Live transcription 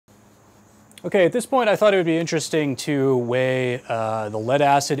Okay, at this point I thought it would be interesting to weigh the lead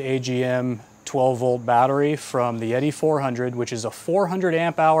acid AGM 12 volt battery from the Yeti 400, which is a 400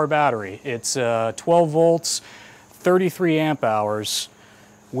 amp hour battery. It's 12 volts, 33 amp hours,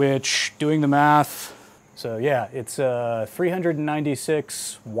 which, doing the math, so yeah, it's a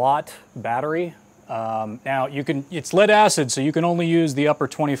 396 watt battery. Now it's lead acid, so you can only use the upper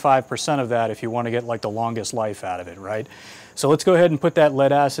 25% of that if you want to get like the longest life out of it, right? So let's go ahead and put that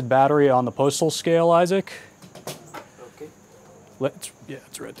lead acid battery on the postal scale, Isaac. Okay. Yeah,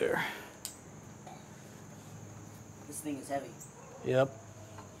 it's right there. This thing is heavy. Yep.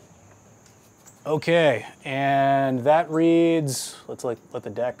 Okay, and that reads, let's let the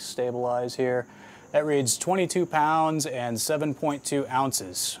deck stabilize here. That reads 22 pounds and 7.2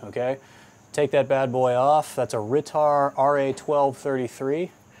 ounces, okay? Take that bad boy off. That's a Ritar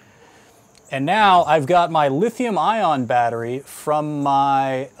RA1233. And now I've got my lithium-ion battery from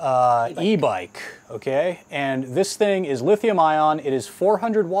my e-bike, okay? And this thing is lithium-ion. It is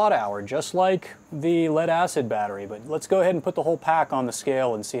 400 watt-hour, just like the lead-acid battery. But let's go ahead and put the whole pack on the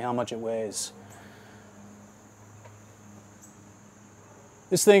scale and see how much it weighs.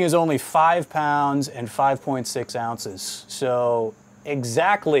 This thing is only 5 pounds and 5.6 ounces. So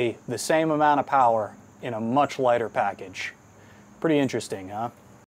exactly the same amount of power in a much lighter package. Pretty interesting, huh?